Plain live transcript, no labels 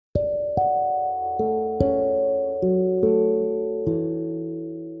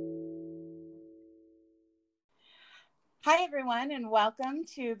everyone, and welcome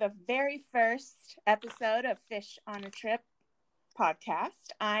to the very first episode of Fish on a Trip podcast.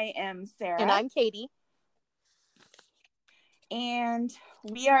 I am Sarah. And I'm Katie. And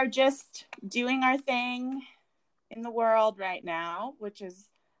we are just doing our thing in the world right now, which is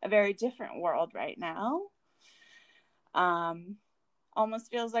a very different world right now. Almost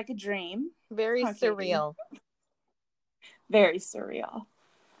feels like a dream. Very surreal. Very surreal.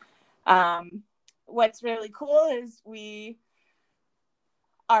 What's really cool is we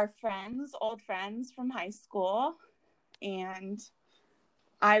are friends, old friends from high school, and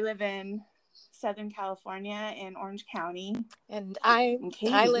I live in Southern California in Orange County. And I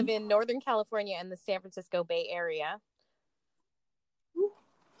live in Northern California in the San Francisco Bay Area.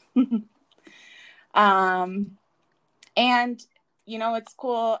 And you know what's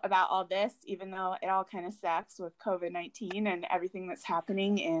cool about all this, even though it all kind of sucks with COVID-19 and everything that's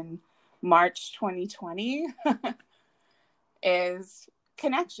happening in March 2020, is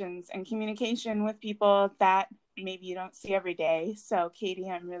connections and communication with people that maybe you don't see every day. So, Katie,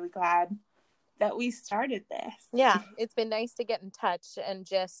 I'm really glad that we started this. Yeah, it's been nice to get in touch and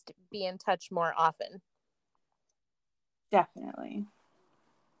just be in touch more often. Definitely.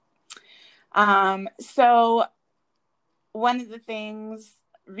 So one of the things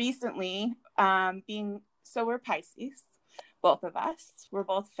recently, we're Pisces, both of us. We're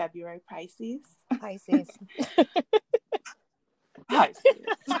both February Pisces. Pisces.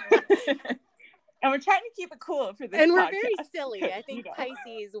 And we're trying to keep it cool for this And we're podcast, very silly. I think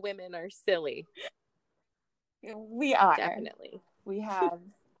Pisces women are silly. We are. Definitely. We have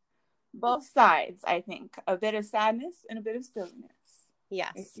both sides, I think. A bit of sadness and a bit of silliness.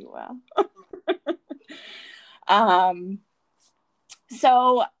 Yes. If you will.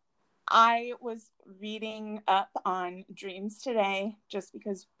 So I was reading up on dreams today just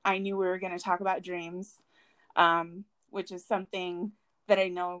because I knew we were going to talk about dreams, which is something that I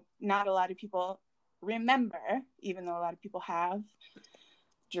know not a lot of people remember, even though a lot of people have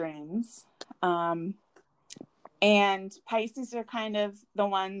dreams. And Pisces are kind of the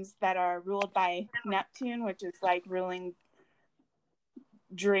ones that are ruled by Neptune, which is like ruling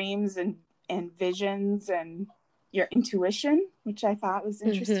dreams and visions and your intuition, which I thought was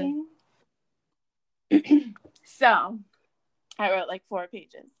interesting. Mm-hmm. So I wrote like 4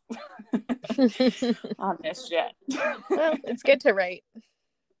 pages on this shit. Well, it's good to write.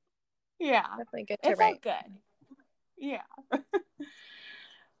 Yeah. Definitely good to write. It felt good.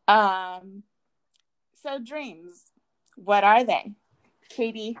 Yeah. So dreams, what are they?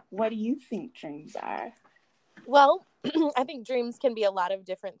 Katie, what do you think dreams are? Well, I think dreams can be a lot of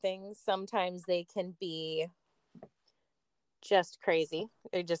different things. Sometimes they can be just crazy.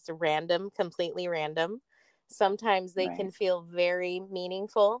 They're just random, completely random. Sometimes they can feel very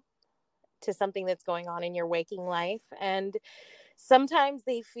meaningful to something that's going on in your waking life. And sometimes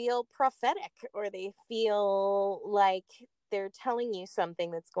they feel prophetic, or they feel like they're telling you something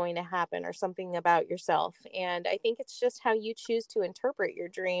that's going to happen or something about yourself. And I think it's just how you choose to interpret your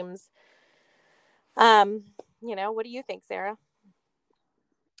dreams. What do you think, Sarah?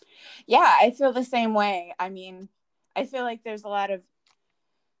 Yeah, I feel the same way. I mean, I feel like there's a lot of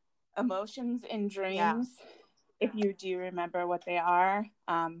emotions in dreams. Yeah. If you do remember what they are,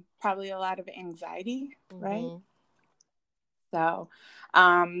 probably a lot of anxiety, right? So,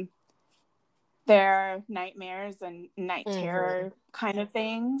 there are nightmares and night terror kind of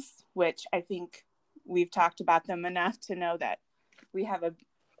things, which I think we've talked about them enough to know that we have a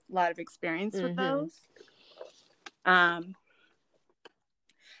lot of experience with those. As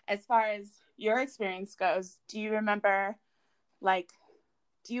far as your experience goes, do you remember,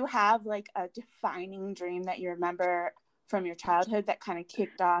 do you have like a defining dream that you remember from your childhood that kind of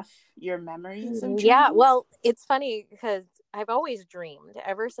kicked off your memories of dreams? Yeah, well, it's funny because I've always dreamed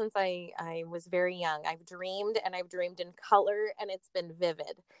ever since I was very young. I've dreamed, and I've dreamed in color, and it's been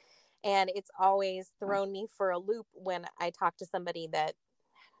vivid. And it's always thrown me for a loop when I talk to somebody that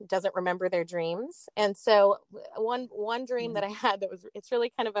doesn't remember their dreams. And so one dream that I had it's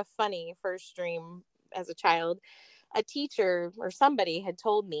really kind of a funny first dream as a child. A teacher or somebody had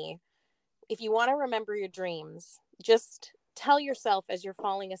told me, if you want to remember your dreams, just tell yourself as you're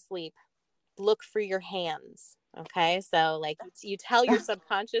falling asleep, look for your hands. Okay. So like you tell your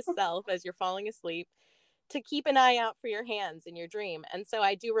subconscious self as you're falling asleep to keep an eye out for your hands in your dream. And so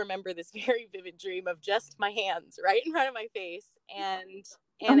I do remember this very vivid dream of just my hands right in front of my face, and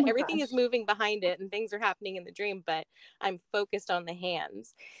everything is moving behind it and things are happening in the dream, but I'm focused on the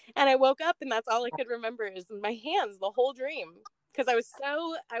hands. And I woke up and that's all I could remember is my hands the whole dream, because I was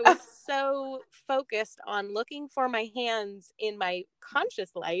so focused on looking for my hands in my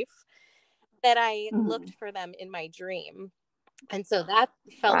conscious life that I looked for them in my dream. And so that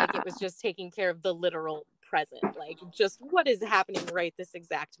felt like it was Wow. just taking care of the literal present, like just what is happening right this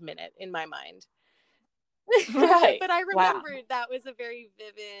exact minute in my mind. Right. But I Wow. remembered that was a very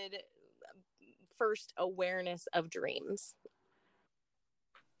vivid first awareness of dreams.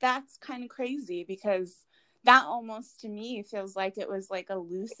 That's kind of crazy because that almost to me feels like it was like a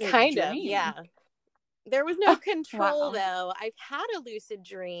lucid Kind of, dream. yeah. There was no control Wow. though. I've had a lucid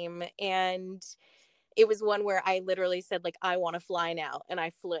dream, and it was one where I literally said, like, I want to fly now, and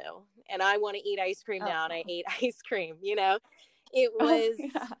I flew, and I want to eat ice cream Oh. now, and I ate ice cream. It Oh was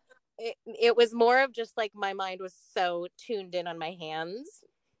yeah. it was more of just like my mind was so tuned in on my hands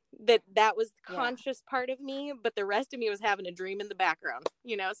that was the Yeah. conscious part of me, but the rest of me was having a dream in the background.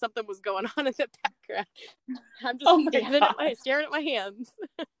 Something was going on in the background. I'm just Oh my gosh. staring at my hands.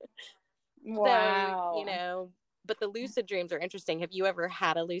 So, Wow. but the lucid dreams are interesting. Have you ever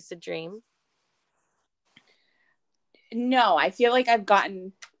had a lucid dream? No, I feel like I've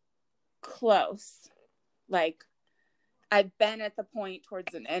gotten close. Like I've been at the point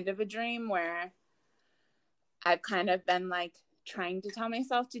towards the end of a dream where I've kind of been like trying to tell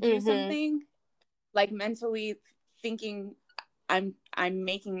myself to do something, like mentally thinking I'm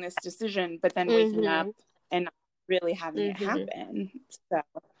making this decision, but then waking up and not really having it happen. So,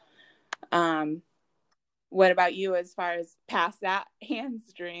 what about you as far as past that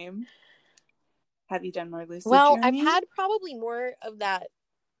hands dream? Have you done more lucid Well, I've dreaming? had probably more of that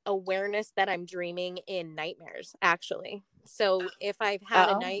awareness that I'm dreaming in nightmares, actually. So if I've had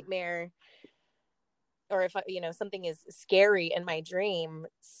a Oh, nightmare, or if something is scary in my dream,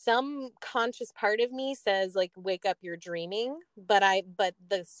 some conscious part of me says, like, wake up, you're dreaming, but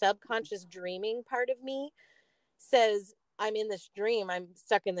the subconscious dreaming part of me says, I'm in this dream, I'm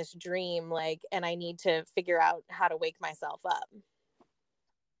stuck in this dream, like, and I need to figure out how to wake myself up.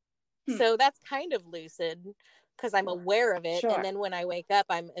 So that's kind of lucid because I'm aware of it, and sure. then when I wake up,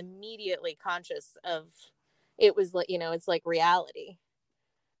 I'm immediately conscious of it. Was like, it's like reality.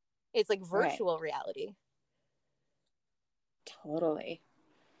 It's like Right. virtual reality. Totally.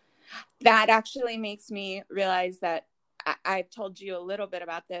 That actually makes me realize that I've told you a little bit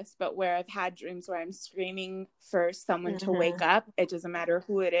about this, but where I've had dreams where I'm screaming for someone to wake up, it doesn't matter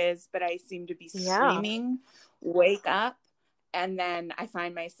who it is, but I seem to be screaming, wake up. And then I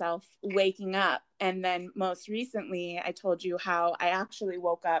find myself waking up. And then most recently, I told you how I actually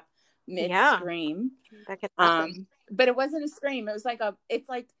woke up mid scream. That could happen. But it wasn't a scream. It was like it's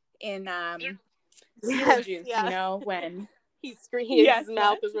like in Beetlejuice, when he's screaming, yes, his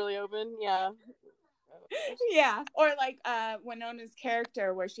mouth is really open. Yeah. Yeah, or like Winona's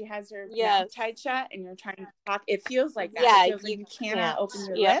character where she has her mouth tied shut and you're trying to talk. It feels like that. It feels like you cannot open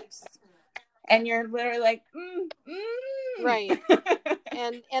your lips, and you're literally like, right.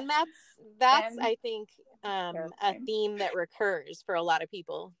 and that's I think a theme that recurs for a lot of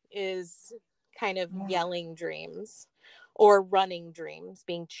people is kind of yelling dreams or running dreams,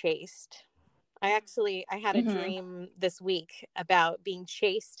 being chased. I had a dream this week about being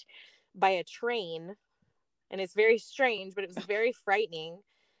chased by a train, and it's very strange, but it was very frightening.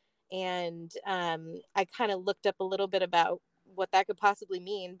 And I kind of looked up a little bit about what that could possibly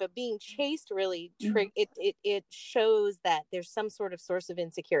mean, but being chased really it shows that there's some sort of source of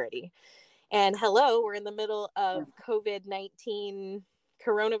insecurity. And hello, we're in the middle of COVID-19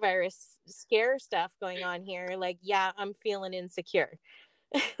 coronavirus scare stuff going on here. Like, yeah, I'm feeling insecure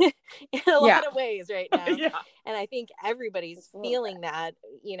in a lot of ways right now. And I think everybody's feeling that.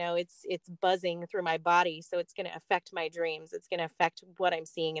 It's buzzing through my body, so it's going to affect my dreams. It's going to affect what I'm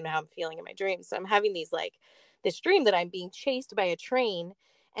seeing and how I'm feeling in my dreams. So I'm having this dream that I'm being chased by a train,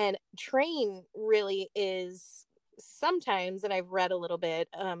 and train really is sometimes, and I've read a little bit,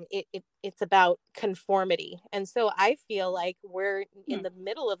 it's about conformity. And so I feel like we're in the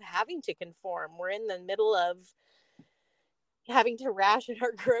middle of having to conform. We're in the middle of having to ration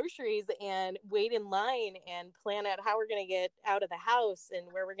our groceries and wait in line and plan out how we're going to get out of the house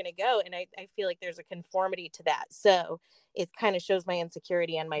and where we're going to go. And I feel like there's a conformity to that. So it kind of shows my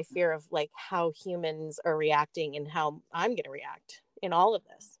insecurity and my fear of like how humans are reacting and how I'm going to react in all of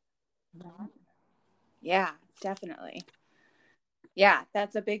this. Yeah, definitely. Yeah,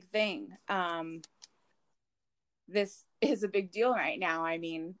 that's a big thing. This is a big deal right now. I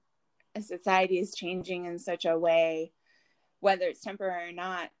mean, society is changing in such a way, whether it's temporary or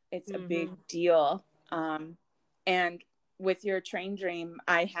not, it's a big deal. And with your train dream,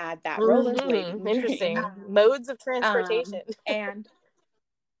 I had that rollerblading Interesting dream. Modes of transportation. And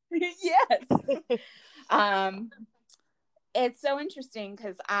yes. It's so interesting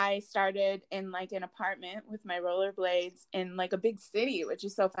because I started in like an apartment with my rollerblades in like a big city, which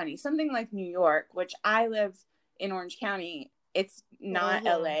is so funny. Something like New York, which I live in Orange County, It's not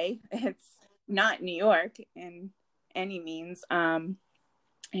LA. It's not New York in any means.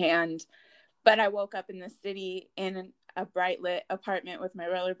 But I woke up in the city in a bright lit apartment with my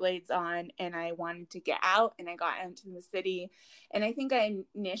rollerblades on, and I wanted to get out, and I got into the city. And I think I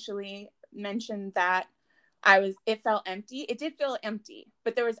initially mentioned that it felt empty. It did feel empty,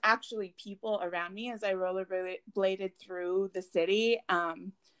 but there was actually people around me as I rollerbladed through the city.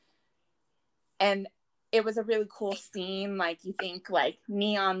 And it was a really cool scene. Like, you think like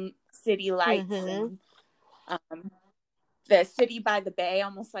neon city lights and the city by the bay,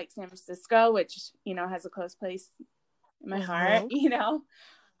 almost like San Francisco, which, you know, has a close place in my heart, you know?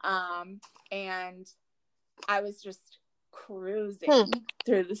 And I was just cruising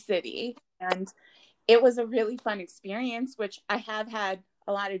through the city, and it was a really fun experience, which I have had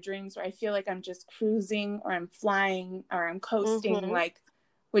a lot of dreams where I feel like I'm just cruising or I'm flying or I'm coasting, like,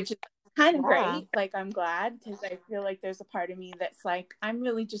 which is kind of great. Like, I'm glad, because I feel like there's a part of me that's like, I'm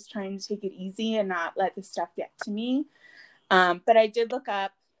really just trying to take it easy and not let the stuff get to me. But I did look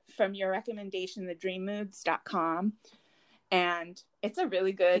up, from your recommendation, the dreammoods.com, and it's a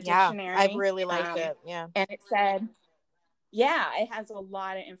really good dictionary. I've really liked it. Yeah. And it said, it has a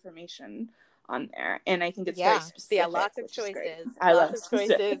lot of information on there, and I think it's very specific. Yeah, lots of choices. Lots of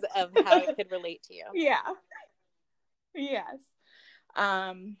choices of how it could relate to you. Yeah. Yes.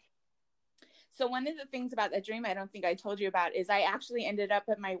 So one of the things about that dream I don't think I told you about is I actually ended up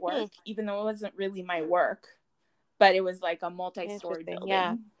at my work, even though it wasn't really my work, but it was like a multi-story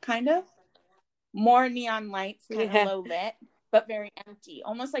building, kind of. More neon lights, kind of low lit, but very empty.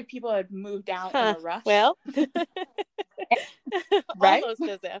 Almost like people had moved out in a rush. Well, right? Almost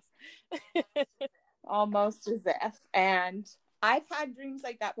as if. Almost as if. And I've had dreams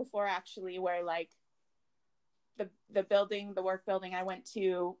like that before, actually, where like the work building I went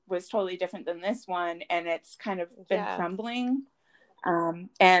to was totally different than this one, and it's kind of been crumbling.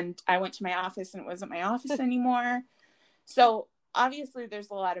 And I went to my office, and it wasn't my office anymore. So obviously there's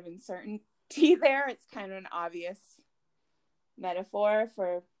a lot of uncertainty there. It's kind of an obvious metaphor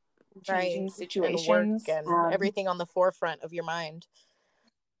for changing situations and work and everything on the forefront of your mind.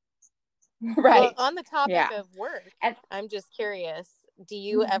 Right. Well, on the topic of work, I'm just curious, do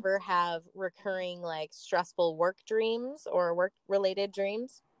you ever have recurring, like, stressful work dreams or work related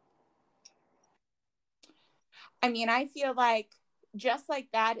dreams? I mean, I feel like just like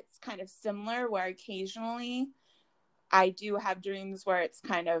that, it's kind of similar, where occasionally I do have dreams where it's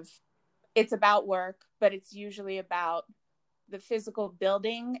about work, but it's usually about the physical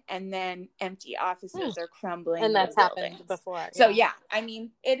building, and then empty offices are crumbling. And that's happened before. So I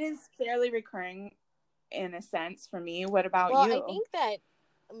mean, it is fairly recurring in a sense for me. What about you? Well, I think that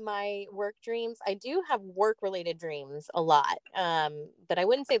my work dreams, I do have work related dreams a lot, but I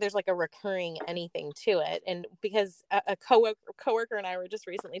wouldn't say there's like a recurring anything to it. And because a coworker and I were just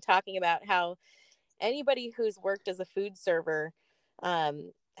recently talking about how anybody who's worked as a food server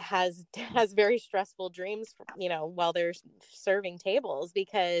has very stressful dreams, you know, while they're serving tables,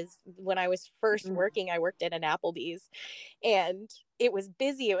 because when I was first working, I worked at an Applebee's, and it was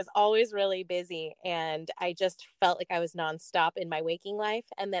busy. It was always really busy, and I just felt like I was nonstop in my waking life,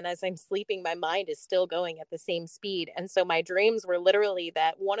 and then as I'm sleeping, my mind is still going at the same speed. And so my dreams were literally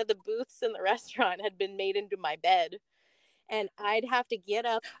that one of the booths in the restaurant had been made into my bed, and I'd have to get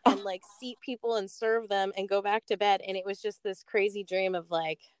up and like seat people and serve them and go back to bed. And it was just this crazy dream of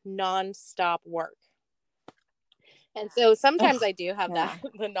like nonstop work. And so sometimes I do have that,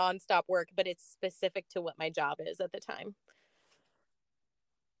 the nonstop work, but it's specific to what my job is at the time.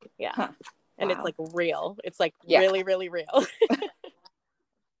 Yeah. And it's like real. It's like really, really real.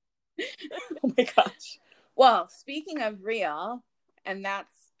 Oh my gosh. Well, speaking of real, and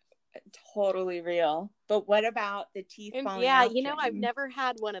that's totally real, but what about the teeth falling out? You know, I've never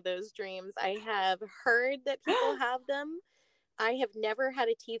had one of those dreams. I have heard that people have them. I have never had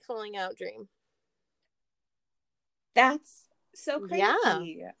a teeth falling out dream. That's so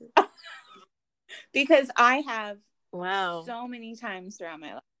crazy. Because I have so many times throughout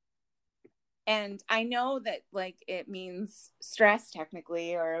my life. And I know that like it means stress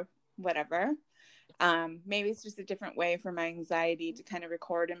technically or whatever. Maybe it's just a different way for my anxiety to kind of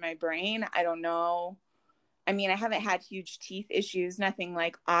record in my brain. I don't know. I mean, I haven't had huge teeth issues, nothing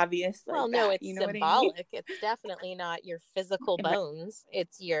like obvious like no, that. it's symbolic. It's definitely not your physical bones.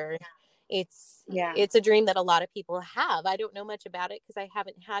 It's a dream that a lot of people have. I don't know much about it because I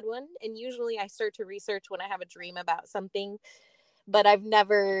haven't had one. And usually I start to research when I have a dream about something, but I've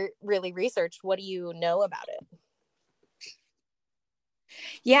never really researched. What do you know about it?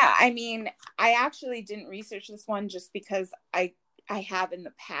 Yeah, I mean, I actually didn't research this one just because I I have in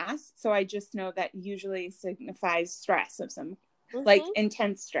the past. So I just know that usually signifies stress of some, like Mm-hmm.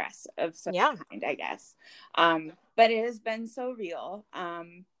 intense stress of some Yeah. kind, I guess. But it has been so real.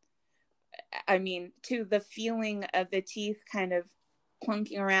 I mean, to the feeling of the teeth kind of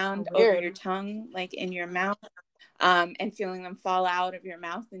clunking around So over weird. your tongue, like in your mouth, and feeling them fall out of your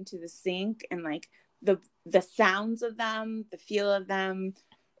mouth into the sink, and like the sounds of them, the feel of them.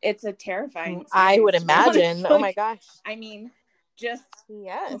 It's a terrifying I would experience, to be honest. imagine. Oh my Like, gosh. I mean, just, oh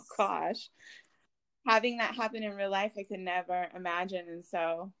Yes. gosh, having that happen in real life, I could never imagine. And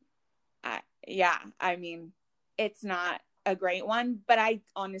so, yeah, I mean, it's not a great one, but I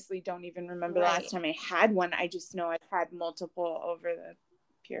honestly don't even remember the Right. last time I had one. I just know I've had multiple over the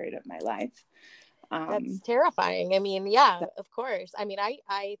period of my life. That's terrifying. I mean, yeah, of course. I mean,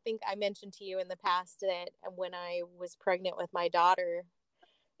 I think I mentioned to you in the past that when I was pregnant with my daughter,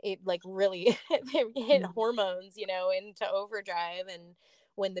 it like really hit hormones, you know, into overdrive. And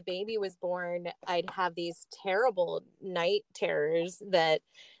when the baby was born, I'd have these terrible night terrors that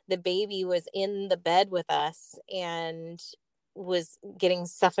the baby was in the bed with us and was getting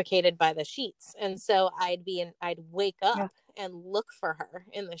suffocated by the sheets. And so I'd wake Yeah. up and look for her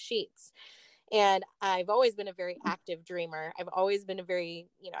in the sheets. And I've always been a very active dreamer. I've always been a very,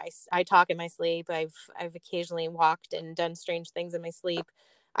 you know, I talk in my sleep. I've occasionally walked and done strange things in my sleep.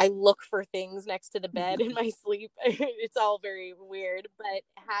 I look for things next to the bed in my sleep. It's all very weird, but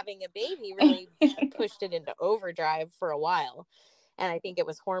having a baby really pushed it into overdrive for a while. And I think it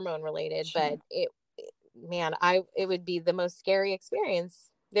was hormone related, Sure. but man, it would be the most scary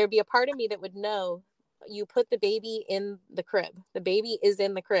experience. There'd be a part of me that would know you put the baby in the crib. The baby is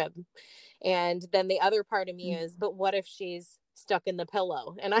in the crib. And then the other part of me is, but what if she's stuck in the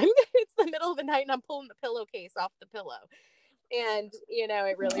pillow and it's the middle of the night and I'm pulling the pillowcase off the pillow. And, you know,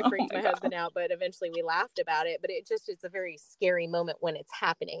 it really Oh freaked my my God. husband out, but eventually we laughed about it. But it's a very scary moment when it's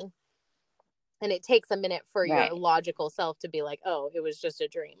happening. And it takes a minute for your Right. logical self to be like, oh, it was just a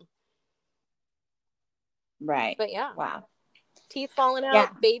dream. Right. But yeah, Wow. teeth falling Yeah.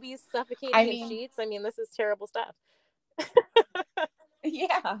 out, babies I suffocating in mean, sheets. I mean, this is terrible stuff.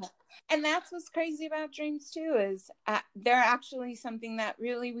 yeah. And that's what's crazy about dreams too, is they're actually something that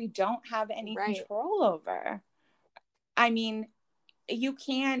really we don't have any Right. control over. I mean, you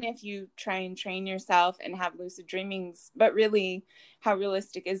can if you try and train yourself and have lucid dreamings, but really, how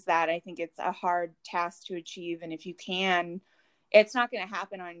realistic is that? I think it's a hard task to achieve. And if you can, it's not going to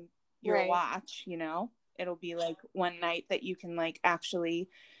happen on your Right. watch, you know? It'll be like one night that you can like actually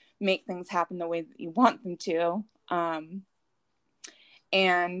make things happen the way that you want them to.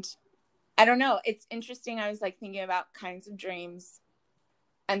 And I don't know, it's interesting. I was like thinking about kinds of dreams,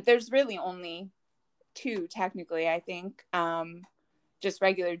 and there's really only two technically, I think. Just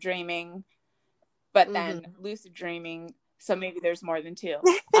regular dreaming, but then Mm-hmm. lucid dreaming. So maybe there's more than two.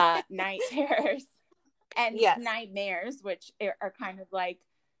 Night terrors and Yes. nightmares, which are kind of like,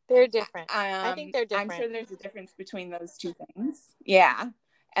 They're different. I think they're I'm different. sure there's a difference between those two things. Yeah.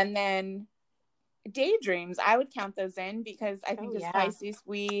 And then daydreams, I would count those in, because I think as Yeah. Pisces,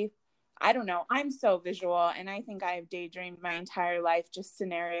 I don't know, I'm so visual, and I think I have daydreamed my entire life, just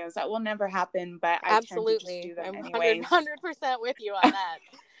scenarios that will never happen, but I tend to just Absolutely. do them I'm anyways. 100% with you on that.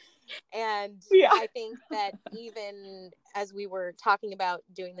 And Yeah. I think that even as we were talking about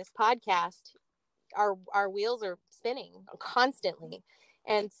doing this podcast, our wheels are spinning constantly.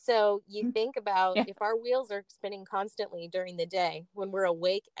 And so you think about Yeah. if our wheels are spinning constantly during the day when we're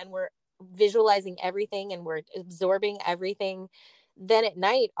awake and we're visualizing everything and we're absorbing everything, then at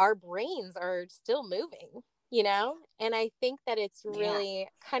night our brains are still moving, you know? And I think that it's Yeah. really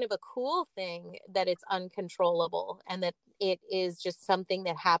kind of a cool thing that it's uncontrollable and that it is just something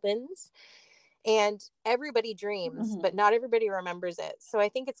that happens. And everybody dreams, Mm-hmm. but not everybody remembers it. So I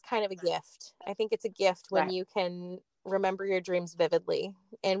think it's kind of a gift. I think it's a gift when Right. you can remember your dreams vividly.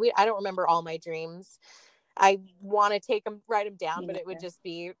 And I don't remember all my dreams. I want to write them down, Me but it would neither. just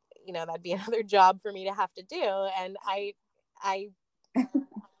be, you know, that'd be another job for me to have to do. And I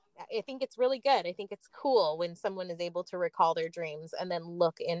think it's really good. I think it's cool when someone is able to recall their dreams and then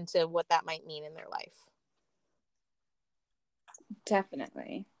look into what that might mean in their life.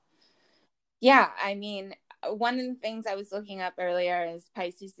 Definitely. Yeah. I mean, one of the things I was looking up earlier is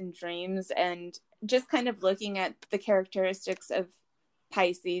Pisces and dreams, and just kind of looking at the characteristics of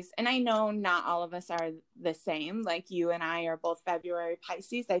Pisces. And I know not all of us are the same. Like you and I are both February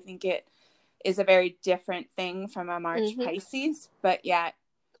Pisces. I think it is a very different thing from a March Mm-hmm. Pisces, but yet,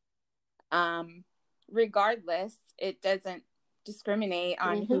 regardless, it doesn't discriminate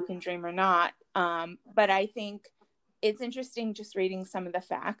on Mm-hmm. who can dream or not. But I think it's interesting just reading some of the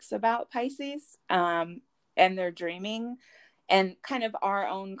facts about Pisces, and their dreaming. and kind of our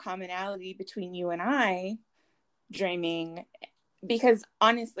own commonality between you and I dreaming, because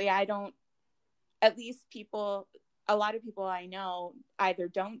honestly, I don't, at least a lot of people I know either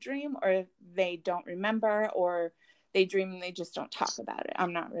don't dream or they don't remember, or they dream and they just don't talk about it.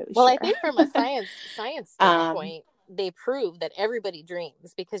 I'm not really Well, sure. I think from a science standpoint, they prove that everybody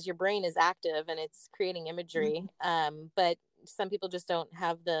dreams because your brain is active and it's creating imagery. But some people just don't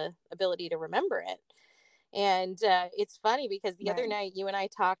have the ability to remember it. And it's funny because the other night you and I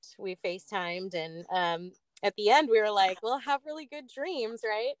talked, we FaceTimed, and at the end we were like, well, have really good dreams,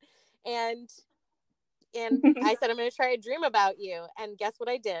 right? And I said, I'm going to try to dream about you. And guess what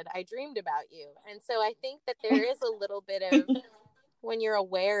I did? I dreamed about you. And so I think that there is a little bit of, when you're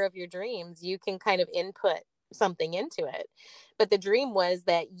aware of your dreams, you can kind of input something into it. But the dream was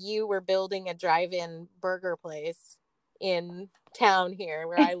that you were building a drive-in burger place in town here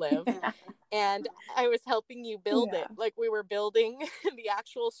where I live. And I was helping you build it. Like we were building the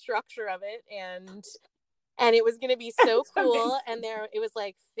actual structure of it, and it was going to be so cool. And it was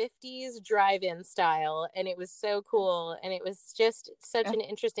like 50s drive-in style, and it was so cool. And it was just such an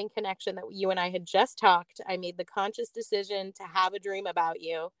interesting connection that you and I had just talked. I made the conscious decision to have a dream about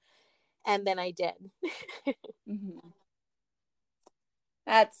you, and then I did.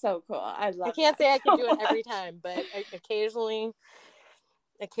 That's so cool. I can't say I can do it every time, but occasionally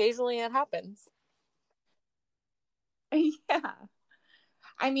it happens. Yeah.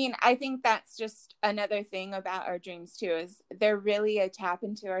 I mean, I think that's just another thing about our dreams too, is they're really a tap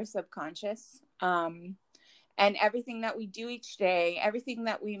into our subconscious. And everything that we do each day, everything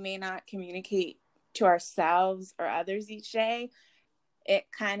that we may not communicate to ourselves or others each day, it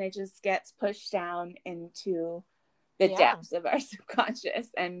kind of just gets pushed down into the depths of our subconscious.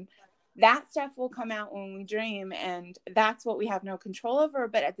 And that stuff will come out when we dream. And that's what we have no control over.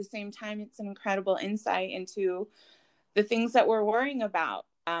 But at the same time, it's an incredible insight into the things that we're worrying about,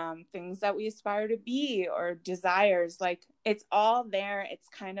 things that we aspire to be, or desires. Like, it's all there. It's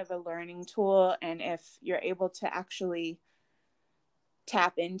kind of a learning tool. And if you're able to actually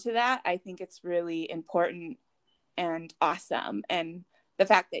tap into that, I think it's really important and awesome. And the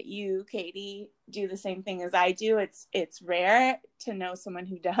fact that you, Katie, do the same thing as I do, it's rare to know someone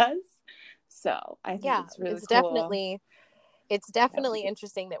who does. So I think it's really cool. It's definitely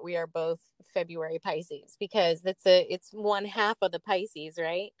interesting that we are both February Pisces, because it's one half of the Pisces,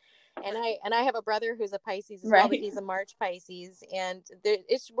 right? And I have a brother who's a Pisces as well, but he's a March Pisces, and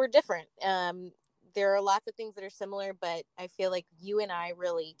we're different. There are lots of things that are similar, but I feel like you and I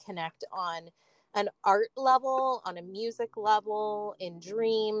really connect on an art level, on a music level, in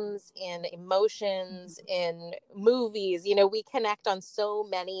dreams, in emotions, in movies. You know, we connect on so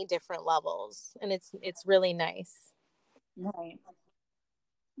many different levels, and it's really nice. Right.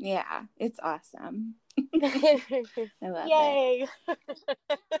 Yeah, it's awesome. I love it. Yay.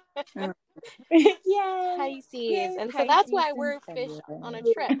 Pisces. Yay, and Pisces, so that's why we're fish on a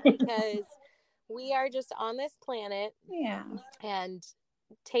trip, because we are just on this planet. Yeah. And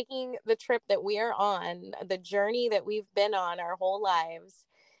taking the trip that we are on, the journey that we've been on our whole lives,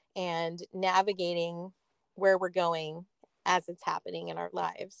 and navigating where we're going as it's happening in our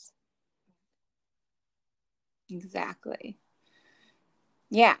lives. Exactly.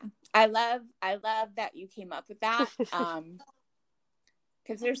 Yeah. I love that you came up with that. Because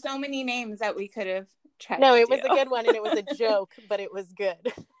there's so many names that we could have tried. No, it was a good one, and it was a joke, but it was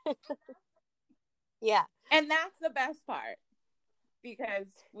good. Yeah. And that's the best part, because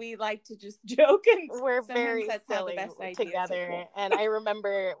we like to just joke, and we're very silly together. And I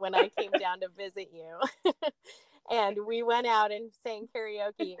remember when I came down to visit you and we went out and sang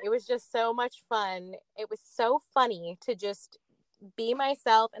karaoke. It was just so much fun. It was so funny to just be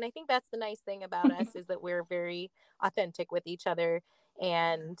myself. And I think that's the nice thing about us, is that we're very authentic with each other.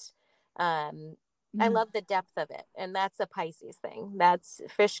 And I love the depth of it. And that's a Pisces thing. That's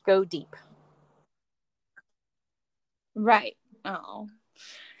fish go deep. Right. Oh,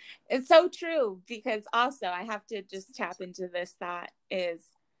 it's so true, because also I have to just tap into this thought is,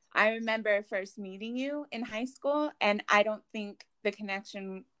 I remember first meeting you in high school, and I don't think the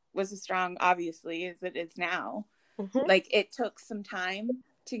connection was as strong, obviously, as it is now. Like, it took some time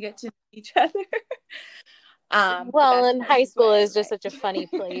to get to know each other. Well, and high school is just such a funny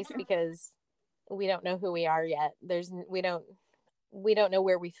place, because we don't know who we are yet. We don't know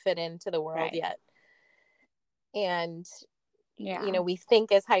where we fit into the world yet. And you know, we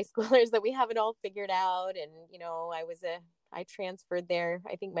think as high schoolers that we have it all figured out. And you know, I transferred there,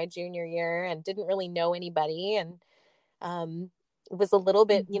 I think my junior year, and didn't really know anybody, and was a little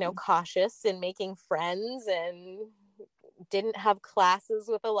bit, you know, cautious in making friends, and didn't have classes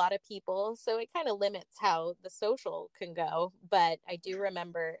with a lot of people, so it kind of limits how the social can go. But I do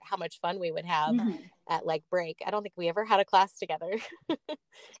remember how much fun we would have at like break. I don't think we ever had a class together.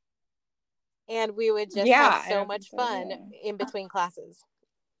 And we would just have so much fun in between classes.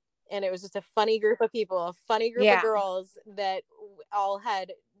 And it was just a funny group of people, a funny group of girls that all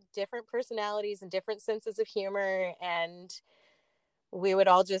had different personalities and different senses of humor, and we would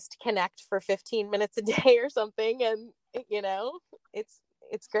all just connect for 15 minutes a day or something. And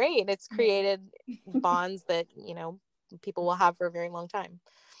it's great. It's created bonds that people will have for a very long time.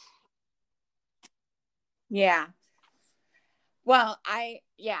 Well, I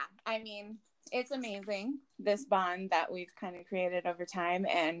mean, it's amazing, this bond that we've kind of created over time,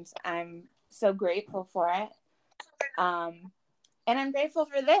 and I'm so grateful for it. And I'm grateful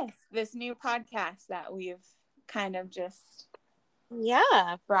for this new podcast that we've kind of just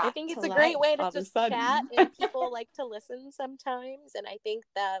I think it's a great way to just chat, and people like to listen sometimes, and I think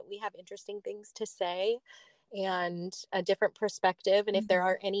that we have interesting things to say and a different perspective. And if there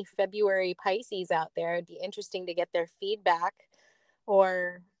are any February Pisces out there, it'd be interesting to get their feedback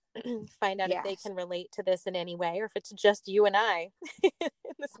or find out if they can relate to this in any way, or if it's just you and I in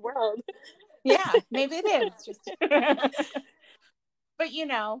this world. Maybe it is just but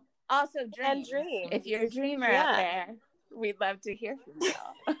also dreams. If you're a dreamer out there, we'd love to hear from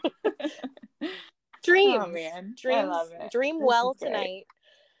you. Dreams. Oh man, dreams. I love it. Dream this well tonight.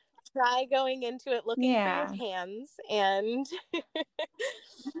 Try going into it looking for your hands, and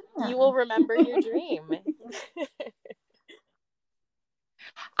you will remember your dream.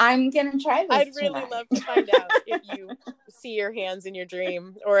 I'm gonna try this. I'd really love to find out if you see your hands in your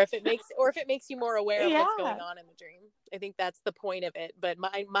dream, or if it makes you more aware of what's going on in the dream. I think that's the point of it. But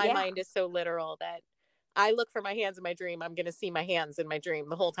my mind is so literal that I look for my hands in my dream. I'm gonna see my hands in my dream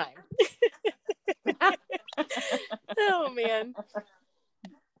the whole time. Oh man,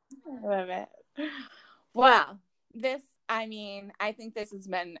 I love it. Wow, I think this has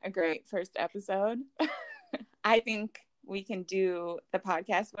been a great first episode. I think we can do the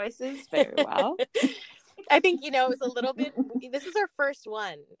podcast voices very well. I think, it was a little bit, this is our first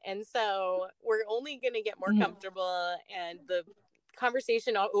one. And so we're only going to get more comfortable, and the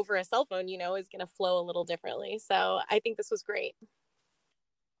conversation over a cell phone, is going to flow a little differently. So I think this was great.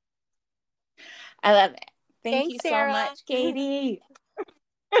 I love it. Thank you Sarah. So much, Katie.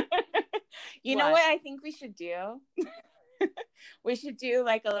 You know what I think we should do? We should do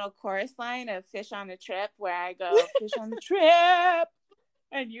like a little chorus line of Fish on a Trip, where I go, fish on the trip,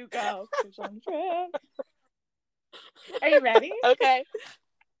 and you go, fish on the trip. Are you ready? Okay.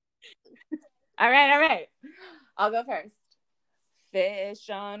 All right. I'll go first. Fish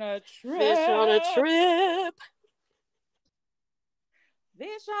on a trip. Fish on a trip.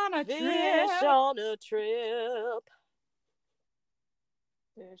 Fish on a trip. Fish on a trip.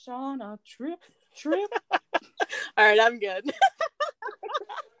 Fish on a trip. All right, I'm good.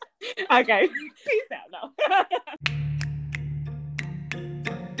 Okay.